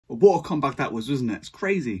But what a comeback that was, wasn't it? It's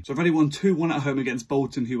crazy. So I've already won 2-1 at home against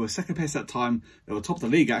Bolton, who were second place at that time. They were top of the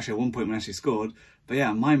league actually at one point when I actually scored. But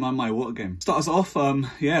yeah, my, what a game. Start us off,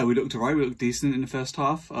 yeah, we looked alright, we looked decent in the first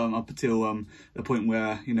half, up until the point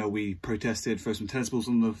where, you know, we protested, threw some tennis balls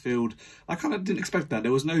on the field. I kind of didn't expect that.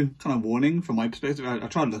 There was no kind of warning from my perspective. I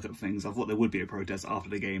tried to look at things. I thought there would be a protest after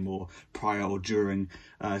the game or prior or during,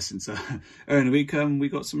 since earlier in the week we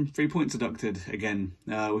got some 3 points deducted again,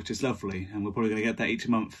 which is lovely. And we're probably going to get that each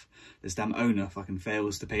month. This damn owner fucking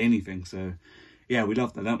fails to pay anything, so... yeah, we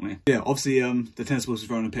love that, don't we? Yeah, obviously, the tennis balls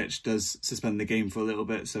thrown on the pitch does suspend the game for a little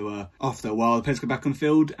bit. So after a while, the players go back on the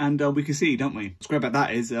field and we can see, don't we? What's great about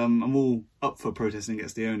that is I'm all up for protesting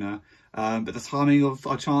against the owner. But the timing of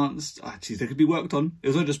our chance, geez, they could be worked on. It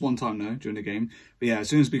was only just one time, though, during the game. But yeah, as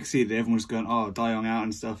soon as we conceded, everyone was going, oh, Dion out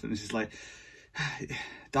and stuff. And it's just like,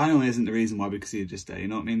 Dion isn't the reason why we conceded this day, you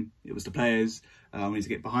know what I mean? It was the players. We need to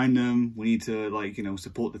get behind them. We need to, like, you know,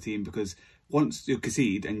 support the team, because once you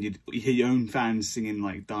concede and you hear your own fans singing,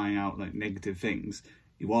 like, dying out, like, negative things,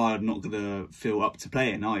 you are not going to feel up to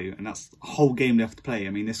playing, are you? And that's a whole game left to play. I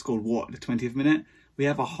mean, they scored, what, the 20th minute? We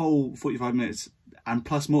have a whole 45 minutes and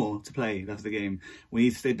plus more to play after the game. We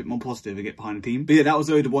need to stay a bit more positive and get behind the team. But yeah, that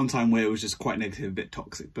was only the one time where it was just quite negative, a bit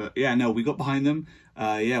toxic. But yeah, no, we got behind them.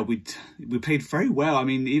 Yeah, we played very well. I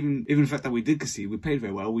mean, even the fact that we did concede, we played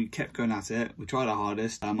very well. We kept going at it. We tried our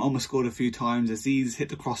hardest. Almost scored a few times. Aziz hit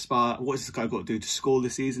the crossbar. What's this guy got to do to score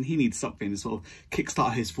this season? He needs something to sort of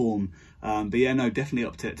kickstart his form. But yeah, no, definitely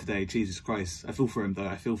up to it today. Jesus Christ. I feel for him, though.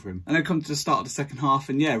 I feel for him. And then come to the start of the second half,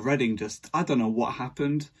 and yeah, Reading just, I don't know what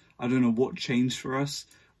happened. I don't know what changed for us,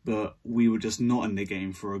 but we were just not in the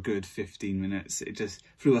game for a good 15 minutes. It just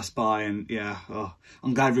flew us by, and yeah, oh,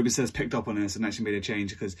 I'm glad Ruben says picked up on this and actually made a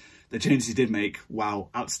change, because the changes he did make, wow,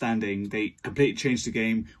 outstanding. They completely changed the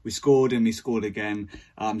game. We scored and we scored again.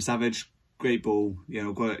 Savage, great ball, you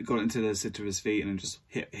know, got it into the center of his feet and then just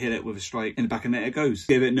hit it with a strike in the back of the net. It goes.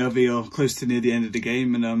 Gave it nervy or close to near the end of the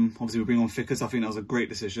game, and obviously we bring on Fickers. I think that was a great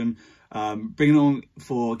decision. Bringing on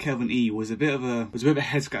for Kelvin E was a bit of a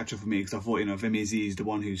head scratcher for me, because I thought, you know, if Emi is the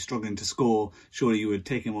one who's struggling to score, surely you would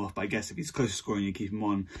take him off. But I guess if he's close to scoring, you keep him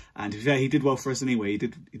on. And to be fair, he did well for us anyway. He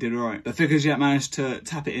did all right. But Fickers yet managed to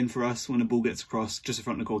tap it in for us when the ball gets across just in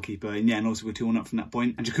front of the goalkeeper. And yeah, and also we're 2-1 up from that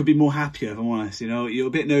point. And you could be more happier, if I'm honest. You know, you're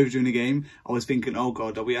a bit nervous during the game. I was thinking, oh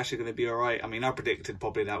God, are we actually going to be all right? I mean, I predicted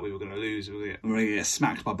probably that we were going to lose. We were going to get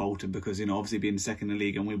smacked by Bolton, because, you know, obviously being second in the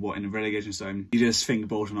league and we were in the relegation zone, you just think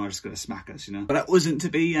Bolton are just going to smack us, you know. But that wasn't to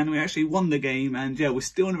be, and we actually won the game. And yeah, we're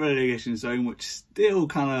still in the relegation zone, which still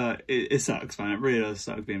kind of, it sucks, man. It really does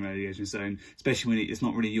suck being in the relegation zone, especially when it's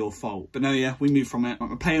not really your fault. But no, yeah, we moved from it.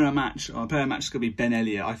 My player of the match is going to be Ben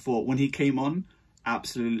Elliott. I thought when he came on,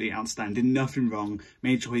 absolutely outstanding, did nothing wrong,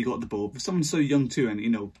 made sure he got the ball. For someone so young too, and you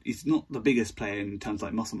know, he's not the biggest player in terms of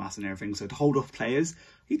like muscle mass and everything, so to hold off players,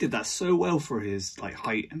 he did that so well for his like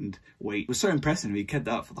height and weight. It was so impressive. He kept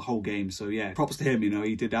that up for the whole game. So yeah, props to him, you know,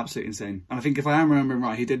 he did absolutely insane. And I think if I am remembering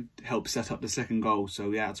right, he did help set up the second goal.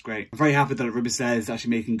 So yeah, it's great. I'm very happy that Ruben is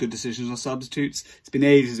actually making good decisions on substitutes. It's been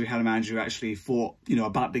ages since we had a manager who actually thought, you know,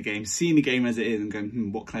 about the game, seeing the game as it is and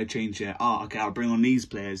going, what can I change here? Ah, okay, I'll bring on these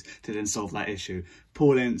players to then solve that issue.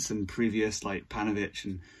 Paul Ince and previous like Panovic,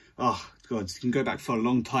 and oh God, you can go back for a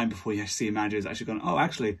long time before you see a manager who's actually gone, oh,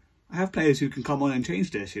 actually, I have players who can come on and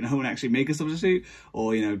change this, you know, and actually make a substitute,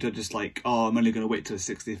 or, you know, just like, oh, I'm only going to wait till the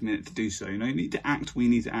 60th minute to do so. You know, you need to act, we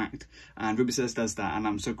need to act. And Ruben does that, and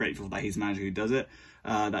I'm so grateful that he's a manager who does it.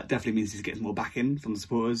 That definitely means he's getting more backing from the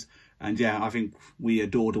supporters. And yeah, I think we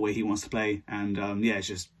adore the way he wants to play. And yeah, it's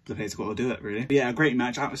just the players have got to do it, really. But yeah, a great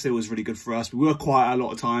match. Atmosphere was really good for us. We were quiet a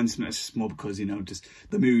lot of times. It's just more because, you know, just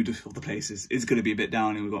the mood of the place is going to be a bit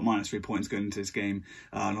down. And we've got -3 points going into this game.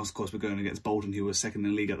 And of course, we're going against Bolton, who was second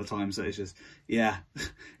in the league at the time. So it's just, yeah,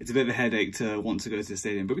 it's a bit of a headache to want to go to the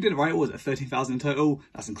stadium. But we did it right. What was it, 13,000 in total?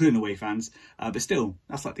 That's including away fans. But still,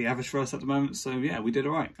 that's like the average for us at the moment. So yeah, we did it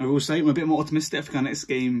right. I will say I'm a bit more optimistic for our next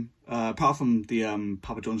game. Apart from the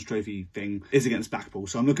Papa John's Trophy thing, is against Blackpool.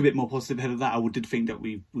 So I'm looking a bit more positive ahead of that. I did think that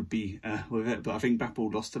we would be with it, but I think Blackpool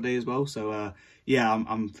lost today as well. So yeah,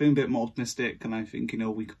 I'm feeling a bit more optimistic, and I think, you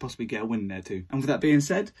know, we could possibly get a win there too. And with that being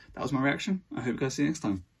said, that was my reaction. I hope you guys see you next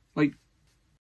time. Bye.